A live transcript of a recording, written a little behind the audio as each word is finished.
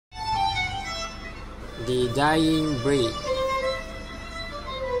The Dying Breed.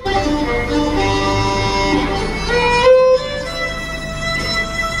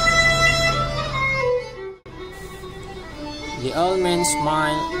 The old man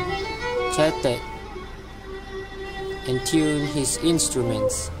smiled, chatted, and tuned his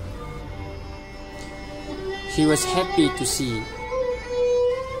instruments. He was happy to see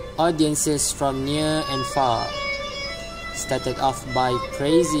audiences from near and far started off by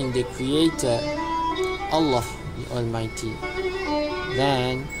praising the Creator, Allah the Almighty.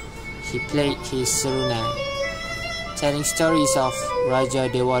 Then he played his serunai, telling stories of Raja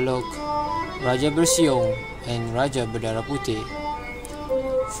Dewa, Raja Bersiung, and Raja Berdarah Putih.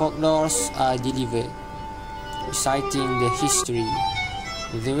 Folklores are delivered, reciting the history,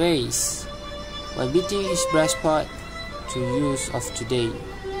 the ways, while beating his brass pot to youth of today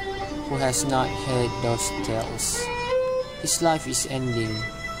who has not heard those tales. His life is ending,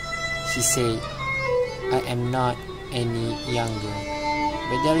 he said. I am not any younger,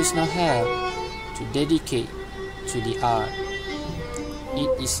 but there is no heir to dedicate to the art. It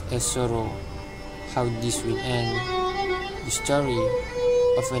is a sorrow how this will end, the story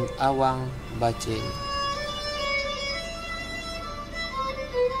of an Awang Batil.